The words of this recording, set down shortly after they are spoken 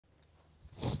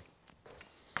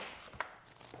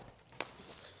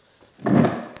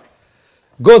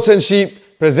Goats and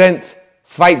Sheep presents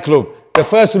Fight Club. The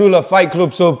first rule of Fight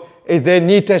Club Sub is they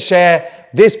need to share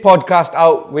this podcast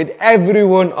out with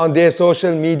everyone on their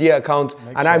social media accounts.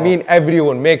 I mean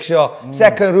everyone, make sure.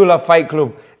 Second rule of Fight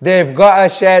Club, they've got to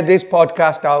share this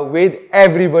podcast out with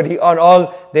everybody on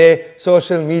all their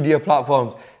social media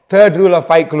platforms. Third rule of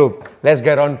Fight Club, let's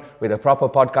get on with a proper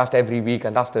podcast every week,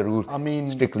 and that's the rule. I mean,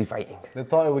 strictly fighting. They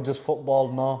thought it was just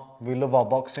football. No, we love our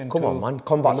boxing too. Come on, man,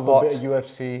 combat we sports. love a bit of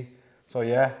UFC. So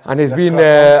yeah. And it's been,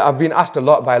 I've been asked a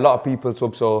lot by a lot of people,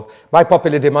 so by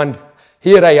popular demand,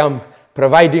 here I am,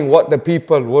 providing what the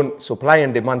people want, supply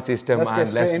and demand system. Let's get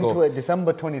straight into it.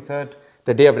 December 23rd.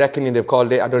 The Day of Reckoning, they've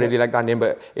called it. I don't really like that name,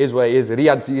 but it is what it is.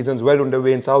 Riyadh season's well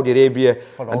underway in Saudi Arabia,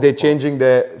 and they're changing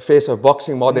the face of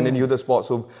boxing more than any other sport.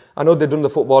 So I know they've done the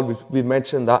football. We've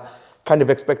mentioned that. Kind of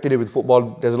expected it with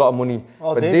football. There's a lot of money.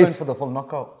 Oh, but they're going for the full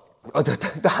knockout.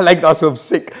 I like that, so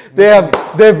sick.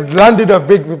 They've landed a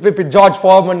big flipping George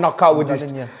Foreman knockout with this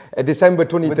December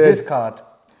 23rd. With this card.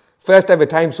 First ever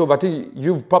time, so I think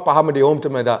you've proper hammered it home to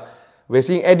me that we're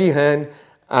seeing Eddie Hearn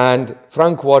and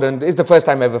Frank Warren. This is the first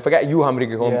time ever. Forget you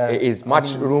hammering it home. Yeah, it is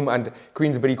Matchroom and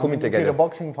Queensberry coming together. If you're a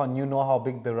boxing fan, you know how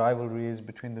big the rivalry is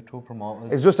between the two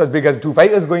promoters. It's just as big as two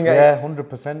fighters going at it. Yeah,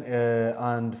 100%.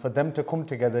 And for them to come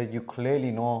together, you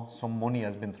clearly know some money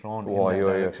has been thrown in that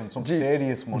direction. Some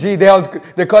serious money.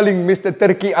 They're calling Mr.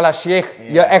 Turki Ala Sheikh,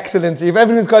 Your Excellency. If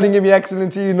everyone's calling him Your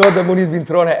Excellency, you know the money's been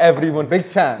thrown at everyone. Big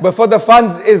time. But for the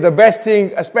fans, it's the best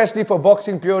thing, especially for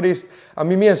boxing purists. I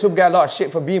mean, me and Sub get a lot of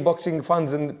shit for being boxing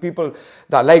fans, and people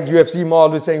that like UFC more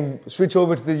always saying switch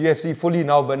over to the UFC fully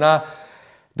now. But now,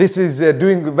 this is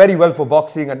doing very well for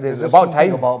boxing, and there's about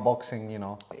time. About boxing, you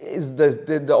know, is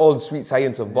the old sweet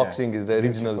science of boxing is the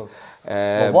original.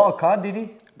 But what a card did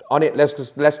he? On it,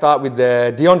 let's start with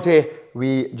Deontay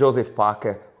with Joseph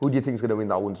Parker. Who do you think is going to win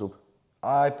that one, Sub?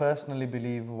 I personally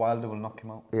believe Wilder will knock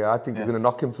him out. Yeah, I think he's going to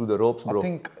knock him through the ropes, bro. I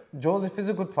think Joseph is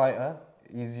a good fighter.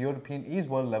 He's European. He's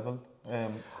world level.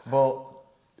 But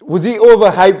was he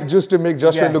overhyped just to make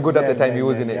Joshua look good at the time he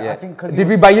was in it? Yeah. I think did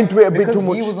we buy into it a bit too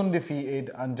much? Because he was undefeated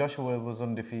and Joshua was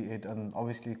undefeated, and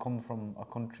obviously come from a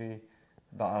country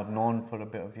that are known for a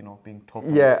bit of, being tough.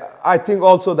 Yeah, I think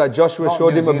also that Joshua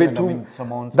showed him a bit too.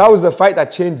 That was the fight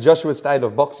that changed Joshua's style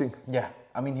of boxing. Yeah.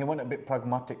 I mean, he went a bit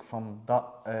pragmatic from that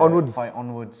fight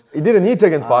onwards. He didn't need to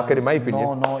against Parker, in my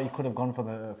opinion. No, he could have gone for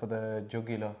the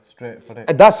jugular straight for it.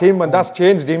 And that's him, and that's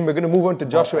changed him. We're going to move on to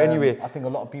Joshua anyway. I think a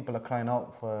lot of people are crying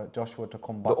out for Joshua to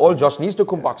come back. All Josh needs to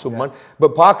come back, man.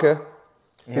 But Parker,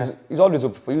 he's always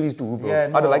up for Fury's too, bro. Yeah,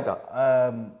 no, I don't like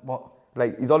that.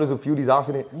 Like, he's always with Fury's ass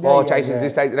in it. Tyson's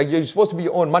this, Tyson. Like, you're supposed to be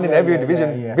your own man in every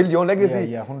division. Build your own legacy.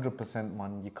 Yeah, 100%,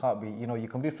 man. You can't be, you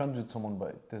can be friends with someone,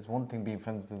 but there's one thing being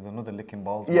friends, there's another licking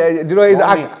balls. Yeah, do you know his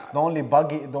act? The only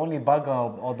bag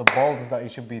or the balls that you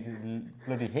should be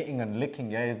bloody hitting and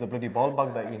licking, is the bloody ball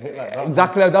bag that you hit like that.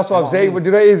 Exactly, that's what I'm saying. But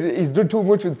you know, he's done too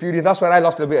much with Fury, and that's where I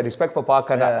lost a bit of respect for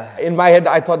Parker. And in my head,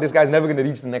 I thought this guy's never going to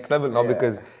reach the next level now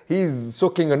because he's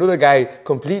sucking another guy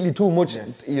completely too much,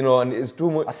 and it's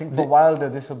too much. I think for Wilder,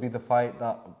 this will be the fight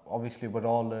that obviously we're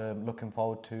all looking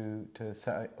forward to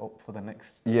set it up for the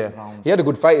next round. He had a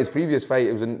good fight. His previous fight,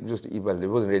 it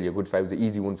wasn't really a good fight. It was an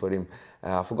easy one for him.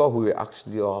 I forgot who it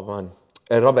actually. Oh man,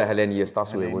 Robert Helenius. That's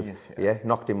who it was. Yeah,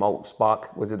 knocked him out.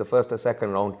 Spark. Was it the first or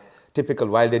second round? Typical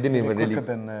Wilder. Didn't even really. Quicker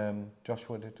than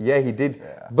Joshua did. Yeah, he did.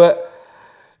 Yeah. But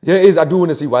I do want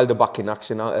to see Wilder back in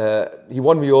action. He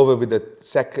won me over with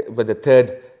the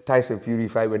third Tyson Fury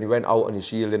fight when he went out on his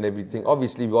shield and everything.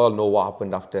 Obviously, we all know what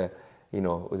happened after,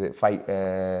 was it fight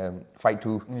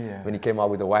 2 when he came out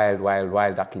with the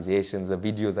wild accusations, the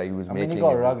videos that he was making. I mean, he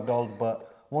got ragdolled,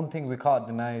 but one thing we can't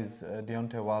deny is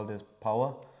Deontay Wilder's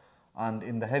power. And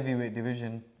in the heavyweight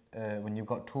division, when you've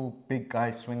got two big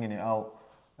guys swinging it out,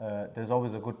 there's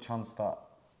always a good chance that,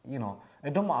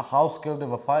 it don't matter how skilled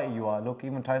of a fighter you are. Look,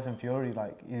 even Tyson Fury,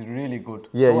 he's really good.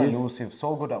 Yeah, so elusive,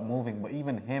 so good at moving. But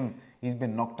even him, he's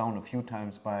been knocked down a few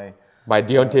times by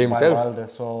Deontay himself. By Wilder.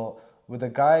 So with a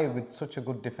guy with such a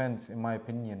good defense, in my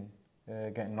opinion,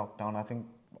 getting knocked down, I think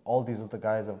all these other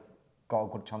guys have got a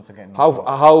good chance of getting knocked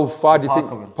out. How far do you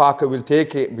think Parker will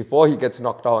take it before he gets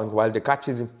knocked out and Wilder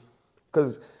catches him?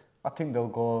 Because I think they'll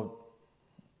go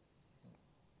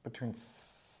between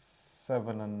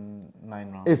 7 and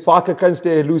 9 rounds. If Parker can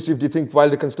stay elusive, do you think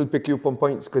Wilder can still pick you up on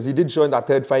points? Because he did show in that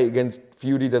third fight against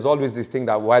Fury, there's always this thing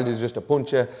that Wilder is just a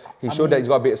puncher. He showed that he's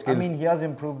got a bit of skill. I mean, he has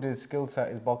improved his skill set,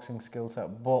 his boxing skill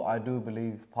set, but I do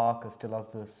believe Parker still has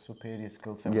the superior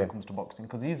skill set when it comes to boxing,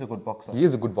 because he's a good boxer. He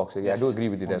is a good boxer, I do agree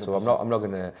with you there, 100%. So I'm not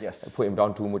going to put him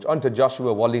down too much. On to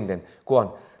Joshua Walling then. Go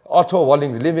on. Otto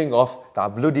Walling's living off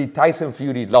that bloody Tyson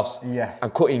Fury loss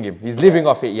and cutting him. He's living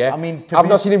off it, yeah? I mean, I've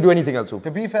not seen him do anything else.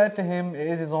 To be fair to him, it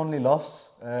is his only loss.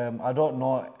 I don't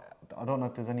know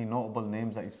if there's any notable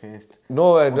names that he's faced.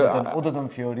 No, other than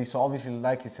Fury. So obviously,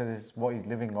 like you said, this is what he's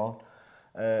living on.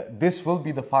 This will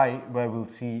be the fight where we'll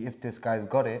see if this guy's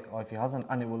got it or if he hasn't,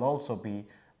 and it will also be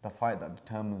the fight that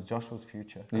determines Joshua's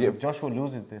future. If Joshua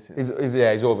loses this,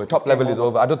 he's over. Top level is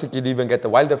over. I don't think he'll even get the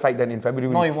Wilder fight then in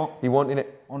February. No, he won't. He won't, innit?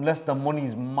 Unless the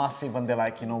money's massive and they're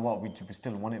like, you know what, we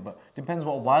still want it. But depends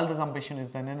what Wilder's ambition is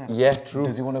then, innit? Yeah, true.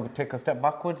 Does he want to take a step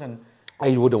backwards? And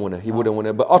he wouldn't want to. He wouldn't want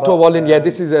to. But Otto Wallin,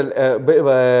 this is a bit of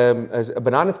a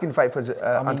banana skin fight for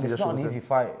Anthony it's Joshua. not an easy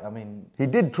fight. I mean, he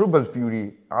did trouble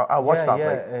Fury. I watched that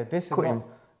fight. This is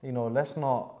not, let's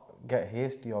not get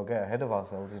hasty or get ahead of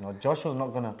ourselves. Joshua's not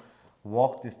gonna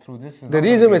walk this through. This is the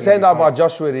reason we're saying that about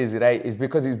Joshua is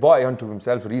because he's bought it onto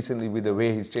himself recently with the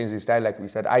way he's changed his style. Like we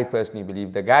said, I personally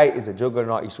believe the guy is a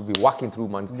juggernaut. He should be whacking through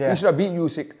man. He should have beat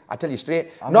Usyk. I tell you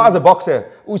straight. Not as a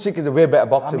boxer. Usyk is a way better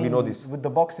boxer. We know this. With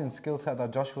the boxing skill set that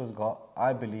Joshua's got,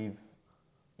 I believe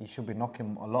he should be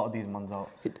knocking a lot of these mans out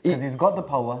because he's got the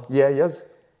power. Yeah, he has.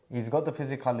 He's got the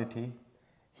physicality.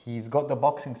 He's got the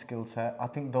boxing skill set. I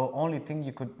think the only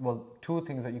thing two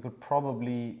things that you could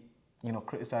probably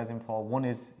criticize him for. One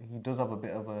is he does have a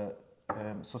bit of a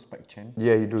suspect chin.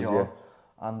 Yeah, he does, yeah.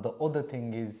 And the other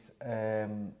thing is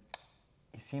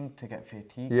he seemed to get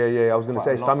fatigued. Yeah, I was going to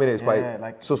say stamina is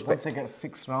quite suspect. Once he gets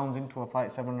 6 rounds into a fight,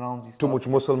 7 rounds, he's too much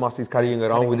muscle mass he's carrying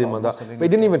around with him and that. But he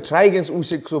didn't even try against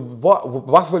Usyk. So what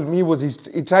baffled me was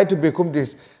he tried to become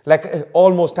this like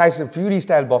almost Tyson Fury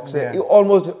style boxer,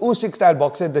 almost Usyk style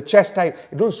boxer, the chest type.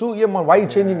 It don't suit you, man. Why are you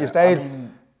changing your style?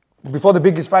 Before the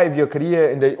biggest fight of your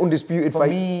career in the undisputed fight?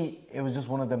 For me, it was just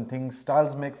one of them things.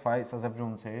 Styles make fights, as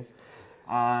everyone says.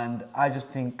 And I just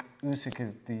think Usyk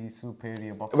is the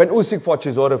superior boxer. When Usyk fought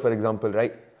Chisora, for example,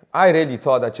 right? I really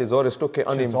thought that Chisora stuck it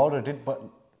on him. Chisora did, but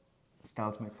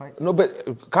Styles make fights. No,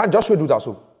 but can't Joshua do that,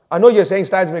 so? I know you're saying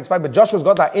Styles makes fight, but Joshua's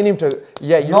got that in him to,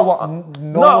 know what?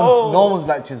 No one's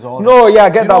like Chisora. No,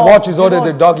 get that watch Chisora,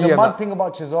 the doggy. The bad thing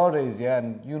about Chisora is,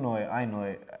 and you know it, I know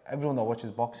it, everyone that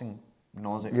watches boxing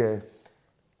knows it. Yeah.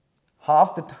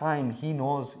 Half the time he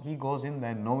goes in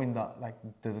there knowing that like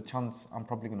there's a chance I'm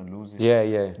probably going to lose it.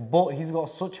 Yeah. But he's got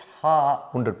such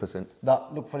heart. 100%.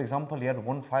 That, look, for example, he had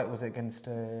one fight, was it against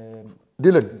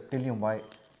Dillian White.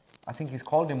 I think he's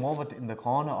called him over in the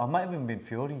corner, or it might have even been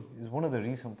Fury. It was one of the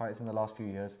recent fights in the last few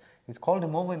years. He's called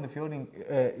him over in the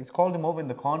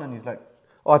corner and he's like,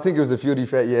 oh, I think it was a Fury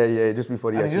fight, just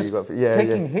before he actually got...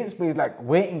 taking hits, but he's like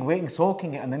waiting,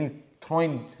 soaking it, and then he's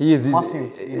throwing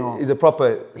massive, he's a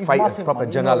proper fighter, massive, proper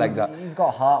man. general like that. He's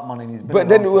got heart, man, and he's been But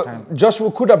then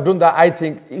Joshua could have done that, I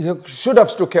think. He should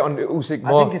have stuck it on the Usyk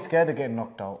more. I think he's scared of getting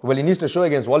knocked out. Well, he needs to show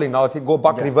against Wally now. I think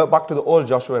revert back to the old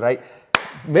Joshua, right?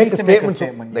 Make a statement.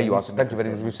 There you are. Thank you very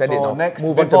much. We've said it now.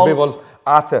 Move on to Bivol.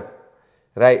 Arthur.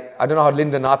 Right, I don't know how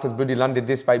Lyndon Arthur's bloody landed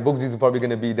this fight. Bugsy's probably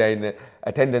going to be there in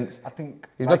attendance. I think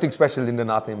he's nothing special, Lyndon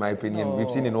Arthur, in my opinion. No, we've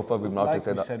seen enough of him now to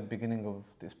say that. Like we said beginning of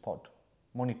this pod,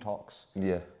 money talks.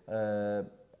 Yeah.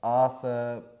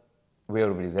 Arthur... way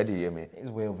over his head here, mate. He's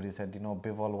way over his head.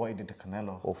 Bivol, what he did to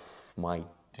Canelo. Oh, my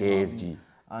days, G.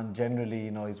 And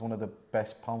generally, he's one of the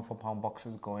best pound-for-pound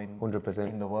boxers going 100%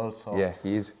 in the world. So yeah,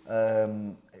 he is.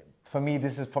 For me,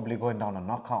 this is probably going down a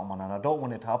knockout, man. And I don't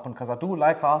want it to happen because I do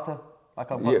like Arthur.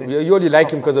 You only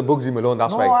like him because of Bugsy Malone,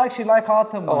 that's why. No, I actually like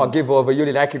Arthur, man. Oh, give over. You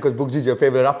only like him because Bugsy's your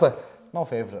favourite rapper? No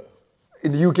favourite.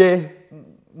 In the UK?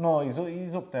 No,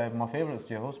 he's up there. My favourite is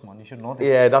J Host, man. You should know this.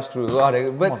 Yeah, that's true. But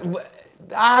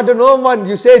I don't know, man.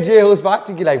 You say J Host, but I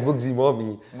think you like Bugsy more,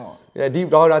 me. No. Yeah, deep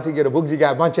down, I think you're a Bugsy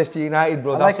guy. Manchester United,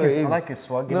 bro. That's what it is. I like his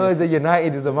swag. No, it's the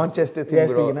United, it's the Manchester thing,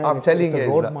 bro. I'm telling you. It's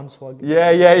the Roadman swag.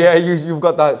 Yeah. You've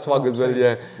got that swag as well,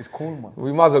 yeah. It's cool, man.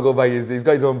 We might as well go buy he's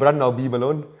got his own brand now, B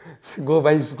Malone. Go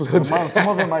buy his clothes. Some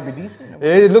of them might be decent.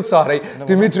 Yeah, it looks alright.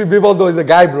 Dimitri Bivol, though, is a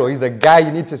guy, bro. He's the guy.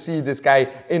 You need to see this guy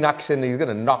in action. He's going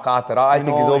to knock Arthur out. I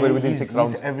think he's over within 6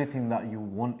 rounds. He's everything that you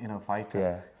want in a fighter.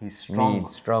 Yeah. He's strong.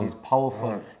 Strong. He's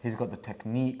powerful. He's got the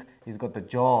technique. He's got the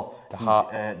jaw. The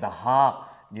heart.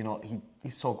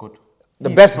 He's so good.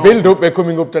 The best build-up we're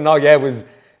coming up to now, was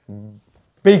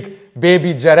big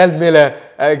baby Jarrell Miller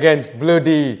against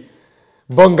bloody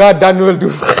Bunga Daniel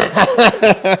Dubois.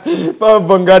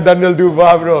 Bunga Daniel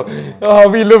Dubois, bro. Oh,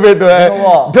 we love it, though. You know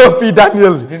what? Duffy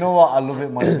Daniel. Do you know what? I love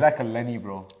it, man. He's like a Lenny,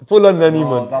 bro. Full on Lenny,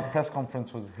 man. That press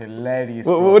conference was hilarious.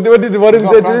 What did he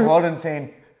say to him? Gordon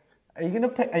saying, Are you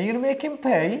gonna make him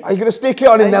pay? Are you gonna stick it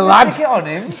on him, then, lad? Stick it on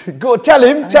him. Go tell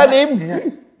him.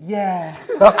 Yeah.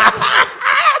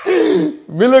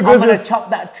 Miller goes. I'm gonna chop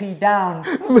that tree down.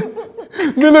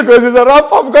 Miller goes, it's a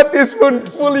wrap. I've got this one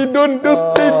fully done,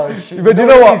 dusted. Shit. But you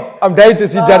know what? I'm dying to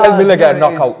see Jarrell Miller get a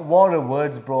knockout. War of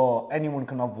words, bro. Anyone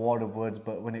can have war of words,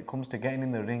 but when it comes to getting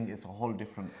in the ring, it's a whole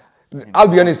different. I'll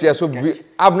be honest, yeah. So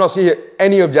I've not seen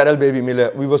any of Jarrell Baby Miller.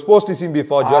 We were supposed to see him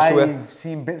before Joshua. I've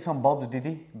seen bits and bobs, did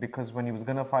he? Because when he was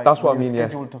gonna fight, that's what I mean. He was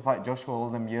scheduled to fight Joshua all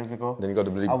them years ago. Then he got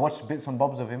the bleed. I watched bits and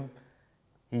bobs of him.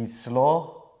 He's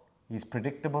slow. He's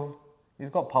predictable. He's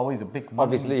got power. He's a big man.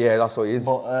 Obviously, yeah, that's what he is.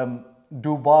 But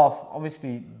Dubois,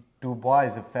 obviously, Dubois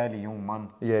is a fairly young man.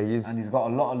 Yeah, he is. And he's got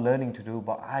a lot of learning to do,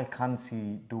 but I can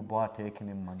see Dubois taking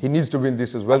him, man. He needs to win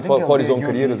this as well for his own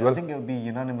career as well. I think it'll be a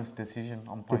unanimous decision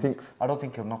on points. You think? I don't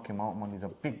think he'll knock him out, man. He's a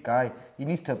big guy. He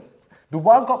needs to...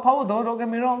 Dubois got power though, don't get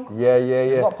me wrong. Yeah.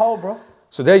 He's got power, bro.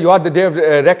 So there you are, the day of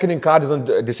reckoning card is on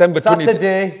December 20th.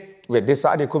 Saturday. Wait, this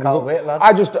Saturday could Can't wait, lad.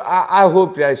 I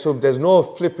hope, yeah, so there's no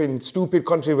flipping, stupid,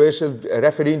 controversial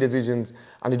refereeing decisions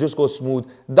and it just goes smooth.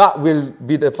 That will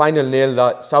be the final nail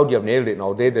that Saudi have nailed it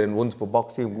now. They're the ones for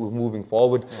boxing moving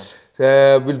forward.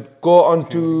 Yeah. We'll go on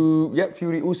to,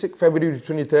 Fury Usyk, February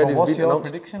 23rd is what's being your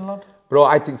announced. prediction, lad? Bro,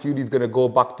 I think Fury's going to go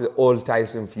back to the old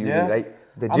Tyson Fury,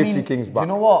 right? The Gypsy King's back. You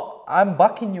know what? I'm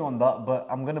backing you on that, but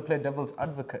I'm going to play devil's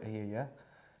advocate here, yeah?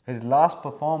 His last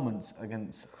performance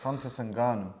against Francis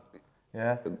Ngannou,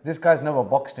 yeah? This guy's never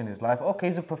boxed in his life. Okay,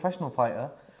 he's a professional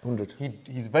fighter. 100.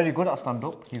 He's very good at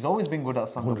stand-up. He's always been good at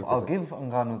stand-up. 100%. I'll give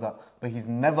Ngannou that. But he's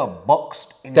never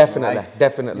boxed in his life.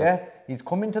 Definitely. Yeah? He's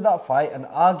come into that fight and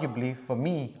arguably, for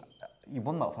me, he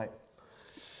won that fight.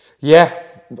 Yeah.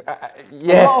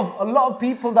 A lot of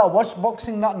people that watched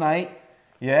boxing that night,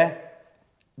 yeah?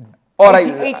 All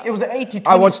right. It was an 80-20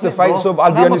 I watched the fight, so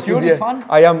I'll be honest with you. Fan.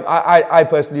 I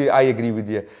personally agree with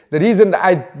you. The reason that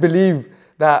I believe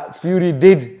that Fury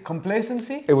did...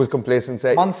 Complacency? It was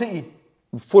complacency. Man City?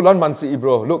 Full on Man City,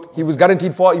 bro. Look, he was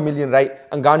guaranteed 40 million, right?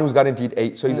 And Ngannou was guaranteed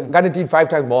 8. So he's guaranteed 5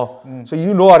 times more. So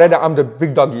you know already I'm the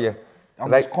big dog here.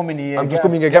 I'm just coming here. I'm just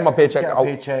coming here, get my paycheck out.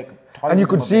 Paycheck, and you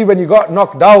could see when he got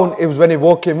knocked down, it was when he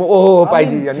woke him up. I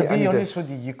mean, to be honest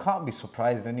with you, you can't be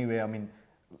surprised anyway. I mean,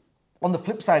 on the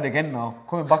flip side again now,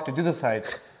 coming back to the other side,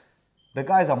 the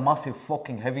guy's a massive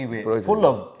fucking heavyweight, bro, full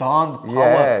of darn power.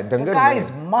 Yeah, the guy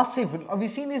is massive. Have you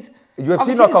seen his...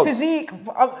 UFC knockouts? His physique.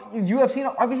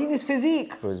 Have you seen his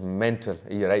physique? It was mental.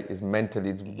 You're right. He's mental.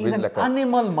 He's an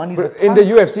animal, man. He's in the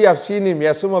UFC, I've seen him.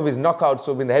 Yeah, some of his knockouts.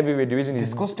 So in the heavyweight division,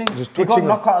 he's disgusting. Just he got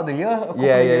knockout of the year.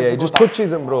 Yeah. He just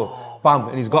touches him, bro. Bam,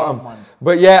 and he's got him. Man.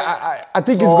 But yeah, I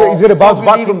think he's going to bounce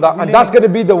back from that, and that's going to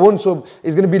be the one. So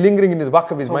he's going to be lingering in the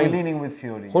back of his mind. We're leaning with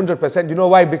Fury. 100%. You know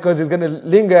why? Because he's going to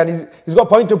linger, and he's got a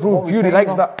point to prove. Fury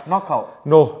likes that. Knockout.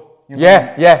 No.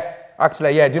 Yeah.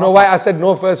 Actually, yeah. Do you know why I said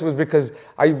no first? Was because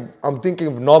I'm thinking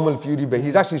of normal Fury, but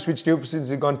he's actually switched up since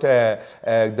he gone to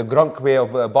the Gronk way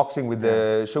of boxing with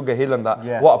the Sugar Hill and that.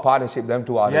 Yeah. What a partnership them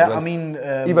two are. Yeah, as well. I mean,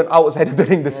 even outside of the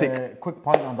ring, the sick. Quick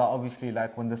point on that. Obviously,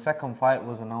 like when the second fight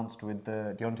was announced with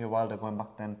Deontay Wilder going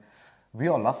back, then we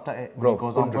all laughed at it. Bro, he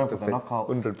goes on going for the knockout.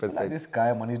 100%. Like this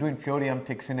guy, man, he's doing Fury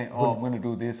antics in it. Oh, I'm gonna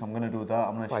do this. I'm gonna do that.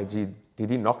 I'm gonna. He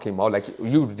didn't knock him out. Like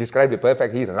you described it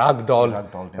perfect. He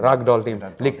ragdolled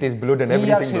him, licked his blood and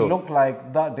everything. He actually looked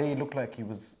like that day. He looked like he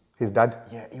was his dad.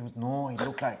 Yeah, he was. No, he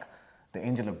looked like the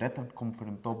angel of death had come for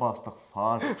him. Toba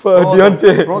astaghfar. For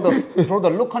Deontay. Bro, the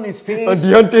look on his face. On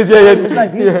Deontay's, he was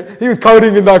like this. Yeah, he was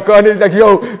cowering in that corner. He's like,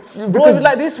 yo. Bro, he was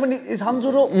like this when his hands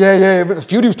were up. Yeah. Because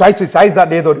Fury was twice his size that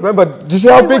day, though. Remember? Did you see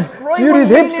how big Fury's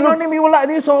hips look? On him, he was like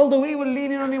this all the way. He was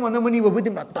leaning on him, and then when he was with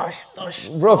him, like dash.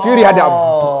 Bro, Fury had that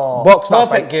box.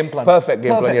 Perfect game plan. Perfect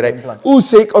game plan. You're right.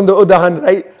 Usyk, on the other hand,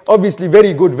 right? Obviously,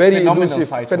 very good, very elusive,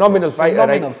 phenomenal fighter,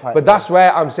 right? But that's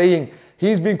where I'm saying.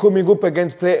 He's been coming up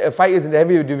against fighters in the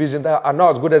heavyweight division that are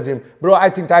not as good as him. Bro, I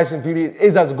think Tyson Fury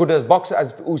is as good as boxer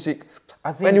as Usyk.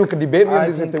 Anyone can debate me on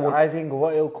this if they want. I think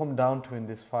what it'll come down to in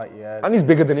this fight, and he's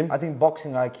bigger than him. I think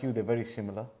boxing IQ, they're very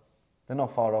similar. They're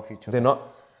not far off each other. They're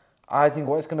not. I think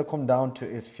what it's going to come down to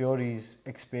is Fury's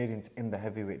experience in the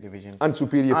heavyweight division. And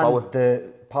superior power.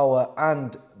 The power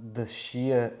and the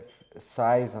sheer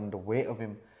size and the weight of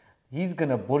him. He's going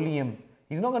to bully him.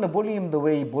 He's not going to bully him the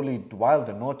way he bullied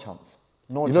Wilder, no chance.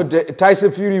 No you chance. Know, Tyson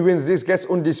Fury wins this, gets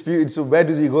undisputed, so where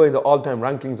does he go in the all-time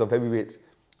rankings of heavyweights?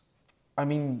 I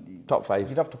mean... Top 5.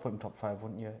 You'd have to put him top 5,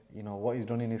 wouldn't you? You know, what he's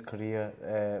done in his career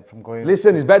from going...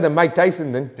 Listen, he's better than Mike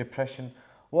Tyson then. Depression.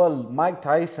 Well, Mike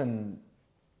Tyson...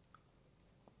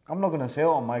 I'm not going to say it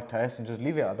on Mike Tyson, just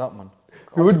leave it at that, man.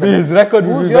 It would be his record.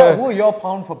 Who are your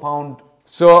pound for pound?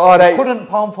 So, alright. Current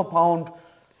pound for pound,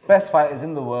 best fighters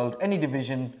in the world, any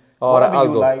division, whatever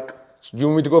you like. Do you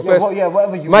want me to go first? Yeah,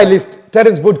 whatever you My like. list: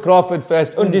 Terence Bud Crawford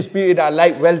first, undisputed at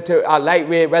lightweight,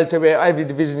 welterweight, every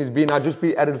division he's been. I just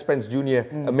beat Errol Spence Jr.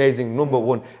 Amazing, number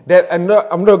one. I'm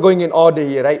not going in order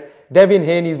here, right? Devin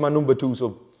Haney's my number two,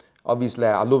 so obviously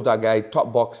I love that guy,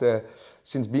 top boxer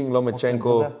since beating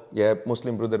Lomachenko.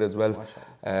 Muslim brother as well.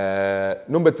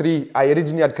 Number three, I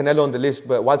originally had Canelo on the list,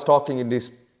 but whilst talking in this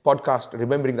podcast,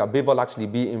 remembering that Bivol actually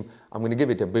beat him, I'm going to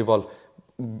give it to Bivol.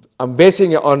 I'm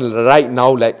basing it on right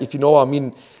now, like, if you know what I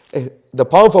mean. The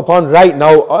pound for pound right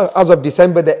now, as of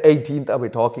December the 18th, we're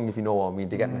talking, if you know what I mean,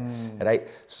 to get me, right?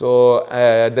 So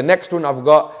the next one I've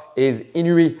got is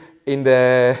Inoue in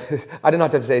the, I don't know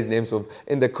how to say his name, so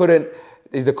he's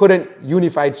the current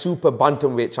unified super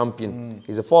bantamweight champion.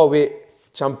 He's a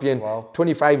 4-weight champion,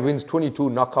 25 wins,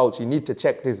 22 knockouts. You need to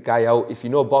check this guy out. If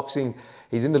you know boxing,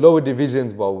 he's in the lower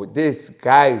divisions, but this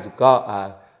guy's got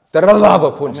a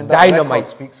lava punch, dynamite.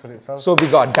 Speaks for itself. So we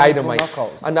got dynamite.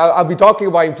 And I'll be talking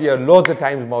about him to you loads of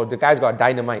times more. The guy's got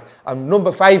dynamite.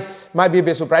 Number 5 might be a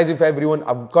bit surprising for everyone.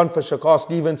 I've gone for Shakur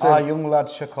Stevenson. Young lad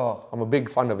Shakur. I'm a big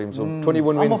fan of him. So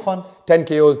 21 wins, 10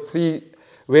 KOs,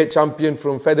 3-weight champion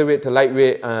from featherweight to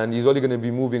lightweight, and he's only going to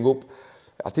be moving up.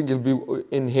 I think he'll be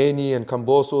in Haney and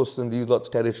Kambosos and these lots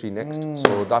territory next.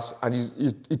 So that's, and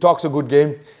he talks a good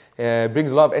game.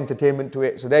 Brings a lot of entertainment to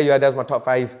it. So there you are, that's my top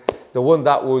 5. The one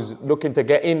that was looking to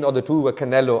get in, or the two were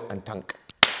Canelo and Tank.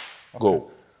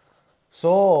 Go.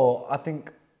 So I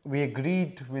think we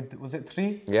agreed with, was it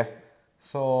 3? Yeah.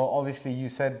 So obviously you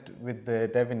said with the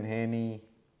Devin Haney,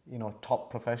 you know, top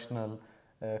professional,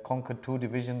 conquered 2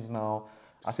 divisions now.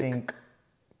 I think,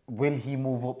 will he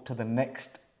move up to the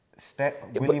next step?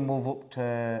 Will he move up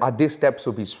to... At this step,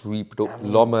 so be swept up.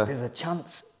 Loma. There's a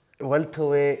chance.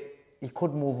 Welterweight, he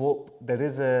could move up. There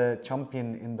is a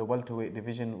champion in the welterweight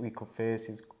division we could face.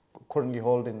 He's currently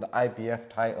holding the IBF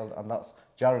title, and that's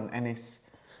Jaron Ennis.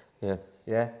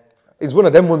 Yeah. It's one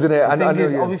of them ones, isn't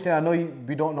it? Obviously, I know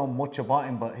we don't know much about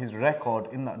him, but his record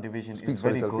in that division is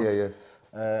very good.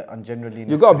 And generally,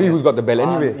 you got to beat who's got the belt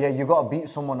anyway. Yeah, you got to beat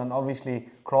someone, and obviously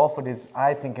Crawford is,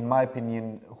 I think, in my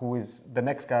opinion, who is the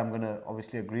next guy I'm going to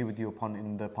obviously agree with you upon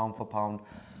in the pound for pound.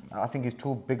 I think he's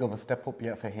too big of a step up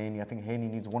yet for Haney. I think Haney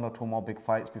needs 1 or 2 more big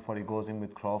fights before he goes in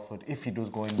with Crawford, if he does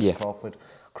go in with Crawford.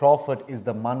 Crawford is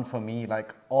the man for me,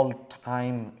 like all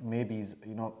time. Maybe he's,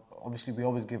 you know, obviously we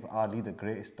always give Ali the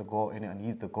greatest, the GOAT in it, and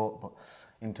he's the GOAT. But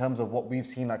in terms of what we've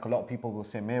seen, like a lot of people will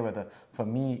say Mayweather. For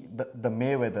me, the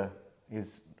Mayweather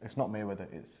is, it's not Mayweather,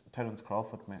 it's Terence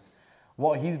Crawford, mate.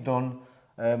 What he's done,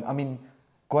 I mean,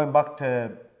 going back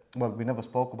to, well, we never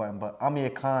spoke about him, but Amir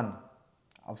Khan.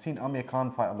 I've seen Amir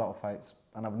Khan fight a lot of fights,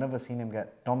 and I've never seen him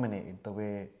get dominated the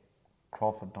way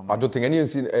Crawford dominated. I don't think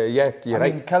anyone's seen. You're right. I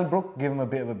mean, Kell Brook gave him a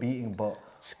bit of a beating, but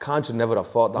Khan should never have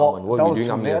fought that one. What were you doing,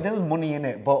 Amir? There was money in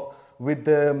it, but with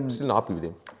still not happy with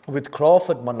him. With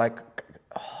Crawford, man, like,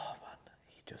 oh man,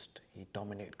 he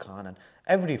dominated Khan, and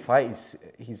every fight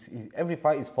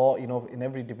he's fought, you know, in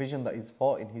every division that he's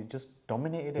fought in, he's just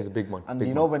dominated it. He's a big man. And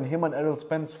you know, when him and Errol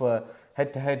Spence were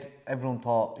head to head, everyone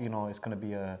thought, you know, it's going to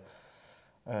be a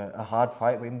hard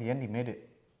fight, but in the end he made it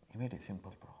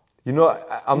simple, bro. You know,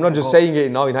 I'm not just saying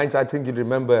it now. In hindsight, I think you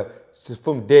remember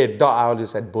from day dot, I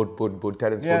always said Bud.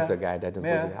 Terence Bud's the guy.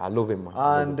 I love him, man.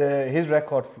 And his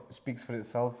record speaks for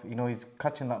itself. You know, he's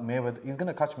catching that Mayweather. He's going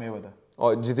to catch Mayweather.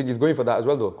 Oh, do you think he's going for that as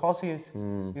well, though? Of course he is.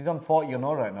 He's on 40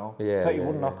 right now.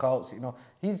 31 knockouts. You know,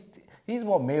 he's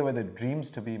what Mayweather dreams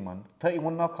to be, man.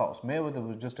 31 knockouts. Mayweather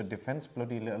was just a defense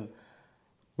bloody little...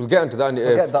 We'll get into that in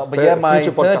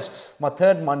future podcasts. My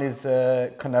third man is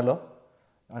Canelo.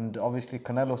 And obviously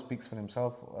Canelo speaks for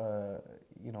himself.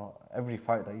 You know, every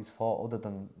fight that he's fought, other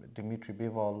than Dimitri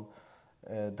Bivol,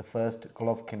 the first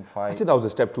Golovkin fight. I think that was a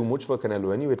step too much for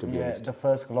Canelo anyway, to be honest. The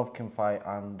first Golovkin fight,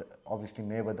 and obviously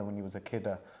Mayweather when he was a kid.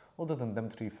 Other than them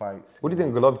 3 fights. What do you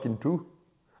think Golovkin 2?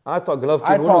 I thought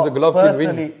Golovkin 1 was a Golovkin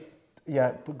win.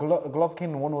 Yeah,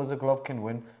 Golovkin 1 was a Golovkin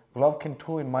win. Golovkin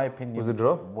 2, in my opinion, was a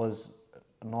draw.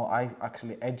 No, I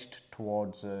actually edged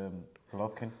towards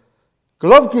Golovkin.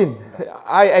 Golovkin,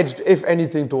 I edged, if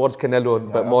anything, towards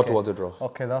Canelo, but more towards a draw.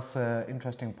 Okay, that's an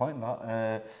interesting point.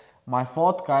 That my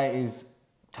 4th guy is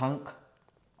Tank.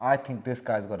 I think this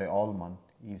guy's got it all, man.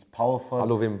 He's powerful. I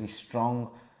love him. He's strong.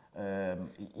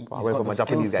 He's got the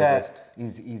Japanese guy first.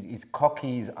 He's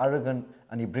cocky. He's arrogant,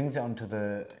 and he brings it onto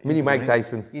the mini Mike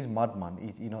Tyson. He's mad, man.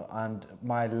 You know. And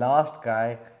my last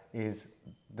guy is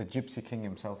the Gypsy King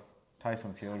himself,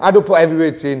 Tyson Fury. I don't put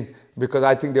heavyweights in because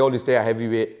I think they only stay at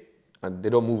heavyweight and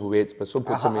they don't move weights, but some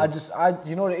puts them in.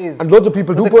 You know what it is. And loads of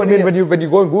people do put him in when you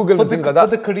go on Google and things like that.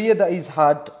 For the career that he's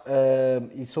had,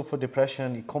 he suffered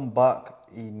depression. He come back.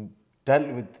 He dealt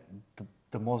with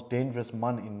the most dangerous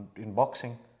man in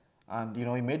boxing. And, you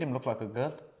know, he made him look like a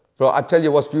girl. Bro, I tell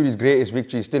you what's Fury's greatest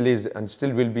victory still is and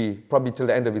still will be, probably till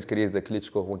the end of his career, is the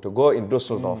Klitschko one. To go in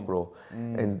Dusseldorf, bro,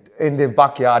 and in the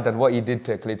backyard, and what he did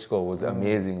to Klitschko was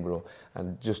amazing, bro.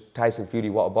 And just Tyson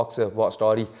Fury, what a boxer, what a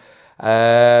story.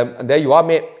 And there you are,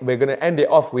 mate. We're going to end it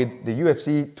off with the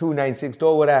UFC 296.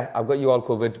 Don't worry, I've got you all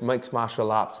covered. Mixed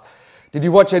martial arts. Did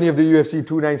you watch any of the UFC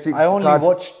 296? I only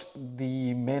watched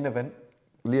the main event.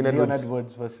 Leon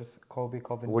Edwards versus Colby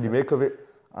Covington. What do you make of it?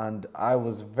 And I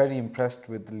was very impressed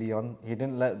with Leon. He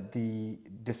didn't let the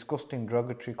disgusting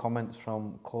derogatory comments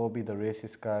from Colby, the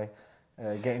racist guy,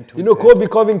 get into his head. Colby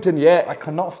Covington, yeah. I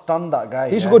cannot stand that guy.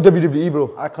 He should go WWE,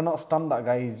 bro. I cannot stand that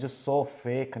guy. He's just so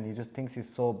fake and he just thinks he's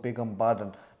so big and bad.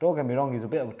 And don't get me wrong, he's a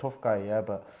bit of a tough guy, yeah,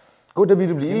 but... Go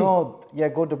WWE. Yeah,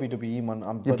 go WWE,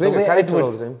 man. You're playing a character all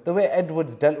the time. The way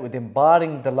Edwards dealt with him,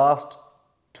 barring the last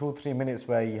 2-3 minutes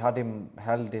where he had him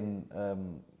held in,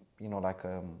 like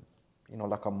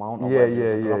a mount. Or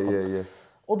Yeah.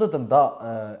 Other than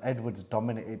that, Edwards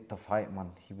dominated the fight, man.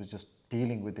 He was just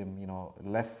dealing with him,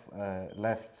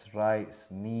 lefts, rights,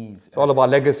 knees. It's all about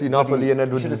legacy now for Leon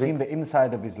Edwards. You should have seen the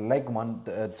inside of his leg, man.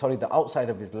 The outside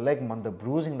of his leg, man. The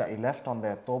bruising that he left on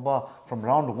there, Toba, from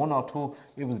round 1 or 2.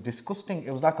 It was disgusting.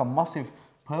 It was like a massive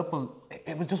purple.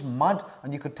 It was just mad.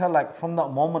 And you could tell, like, from that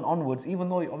moment onwards, even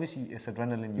though obviously it's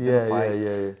adrenaline, you're going to fight,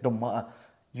 yeah. don't matter.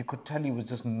 You could tell he was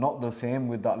just not the same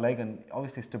with that leg, and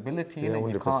obviously stability. Yeah,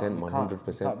 100%, man,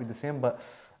 100%. Can't be the same, but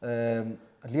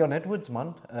Leon Edwards,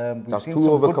 man. That's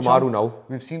 2 over Kamaru now.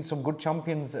 We've seen some good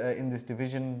champions in this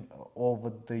division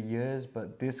over the years,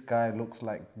 but this guy looks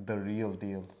like the real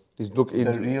deal.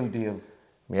 The real deal.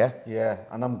 Yeah? Yeah,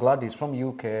 and I'm glad he's from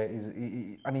UK.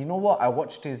 And you know what? I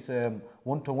watched his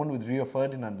one-to-one with Rio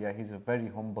Ferdinand. Yeah, he's a very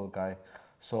humble guy.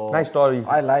 So nice story.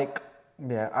 I like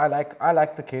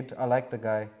the kid. I like the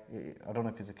guy. I don't know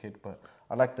if he's a kid, but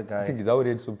I like the guy. I think he's our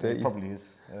age, some 30. He probably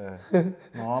is.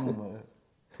 No, I'm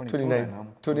 22 right now.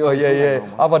 20, oh, yeah. Right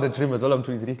now, how about the trim as well? I'm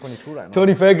 23. 22 right now.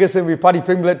 Tony Ferguson with Paddy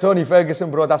Pimblett. Tony Ferguson,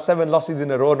 bro, that's 7 losses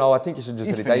in a row now. I think he should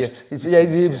just retire.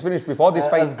 He was finished before this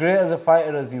fight. As great as a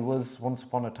fighter as he was once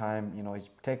upon a time, he's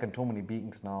taken too many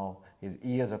beatings now. His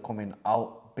ears are coming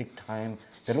out big time.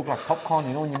 They look like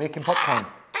popcorn, when you're making popcorn.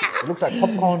 It looks like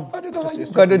popcorn. I don't know why you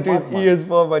got into his ears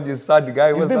for, man. You sad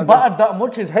guy. He's been battered that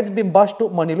much. His head's been bashed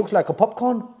up, man. He looks like a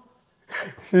popcorn.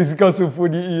 He's got some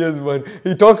funny ears, man.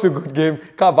 He talks a good game.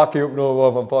 Can't back him up no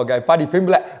more, man. Poor guy. Paddy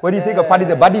Pimblett. What do you think of Paddy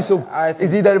the Buddy?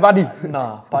 Is he the Buddy?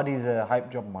 Nah, Paddy's a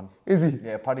hype job, man. Is he?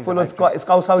 Yeah, Paddy's full on Scouse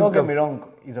House. Don't get me wrong.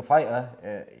 He's a fighter.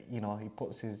 He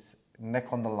puts his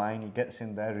neck on the line. He gets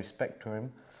in there. Respect to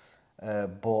him.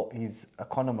 But he's a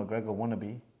Conor McGregor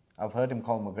wannabe. I've heard him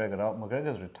call McGregor out.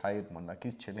 McGregor's retired, man. Like,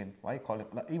 he's chilling. Why you call him?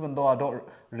 Like, even though I don't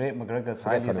rate McGregor as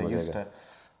highly as I used to,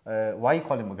 why you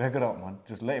call him McGregor out, man?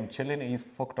 Just let him chill in it. He's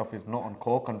fucked off his nut on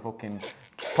coke and fucking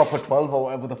proper 12 or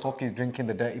whatever the fuck he's drinking,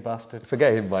 the dirty bastard.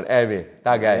 Forget him, man. Anyway,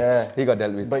 that guy, he got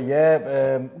dealt with. But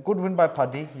yeah, good win by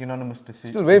Paddy. Unanimous decision.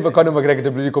 Still waiting for Conor McGregor to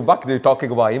really come back. They're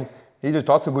talking about him. He just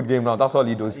talks a good game now. That's all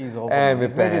he does. He's over.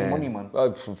 He's made his money, man.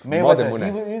 More than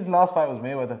money. His last fight was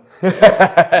Mayweather.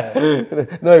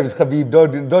 No, it was Khabib.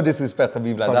 Don't disrespect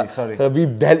Khabib like that. Sorry.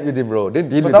 Khabib dealt with him, bro. Didn't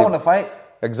deal with him. But that wasn't a fight.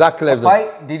 Exactly. A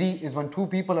fight, Diddy, is when 2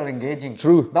 people are engaging.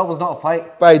 True. That was not a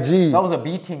fight. By G. That was a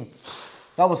beating.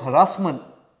 That was harassment.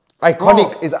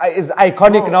 Iconic. Is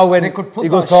iconic now when he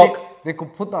goes talk. They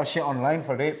could put that shit online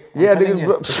for rape. I'm telling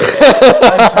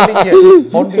you,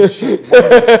 bondage shit.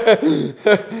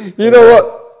 You know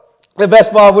what? The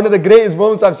best part, one of the greatest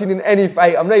moments I've seen in any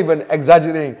fight, I'm not even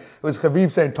exaggerating, was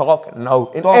Khabib saying talk now,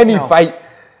 in any fight.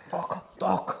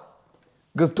 Talk.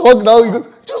 He goes, talk now. He goes,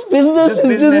 just business.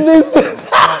 It's just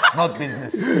business. Not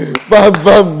business. Bam.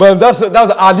 That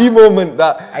was an Ali moment.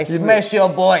 That I smash your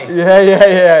boy.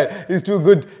 Yeah. He's too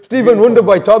good. Stephen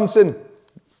Wonderboy Thompson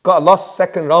got a lost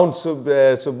second round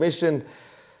submission.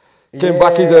 Came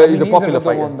back. He's a popular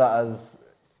fighter. He's one that has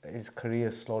his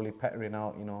career slowly petering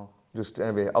out. Just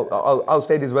anyway,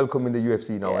 outstayed his welcome in the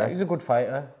UFC now. Yeah, he's a good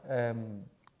fighter.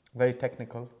 Very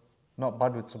technical. Not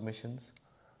bad with submissions.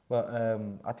 But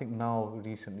I think now,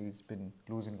 recently, he's been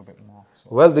losing a bit more. So.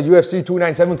 Well, the UFC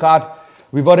 297 card,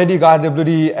 we've already got the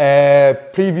bloody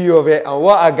preview of it. And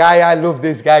what a guy, I love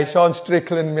this guy, Sean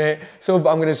Strickland, mate. So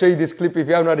I'm going to show you this clip if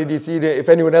you haven't already seen it, if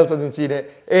anyone else hasn't seen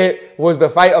it. It was the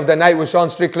fight of the night with Sean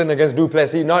Strickland against Du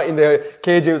Plessis, not in the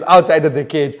cage, it was outside of the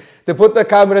cage. They put the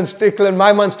camera on Strickland,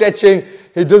 my man stretching,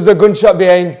 he does the gunshot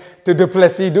behind to Du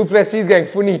Plessis. Du Plessis is getting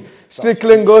funny.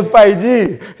 Strickland goes by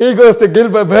G. He goes to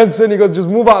Gilbert Benson, he goes, just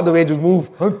move out of the way, just move.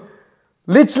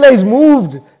 Lichley's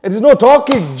moved. It is no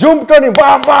talking. Jumped on him.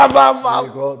 Bam, bam, bam, There you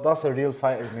bam. go. That's a real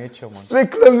fighter's nature, man.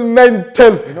 Strickland's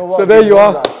mental. You know what? So there you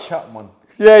are. That chat, man.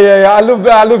 Yeah. I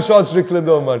love Sean Strickland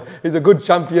though, man. He's a good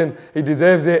champion. He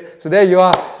deserves it. So there you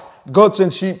are. Goats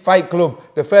and Sheep Fight Club.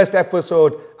 The first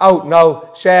episode out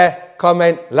now. Share,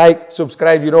 comment, like,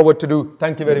 subscribe. You know what to do.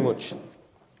 Thank you very much.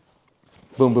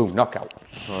 Boom, boom, knockout.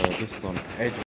 This is on edge.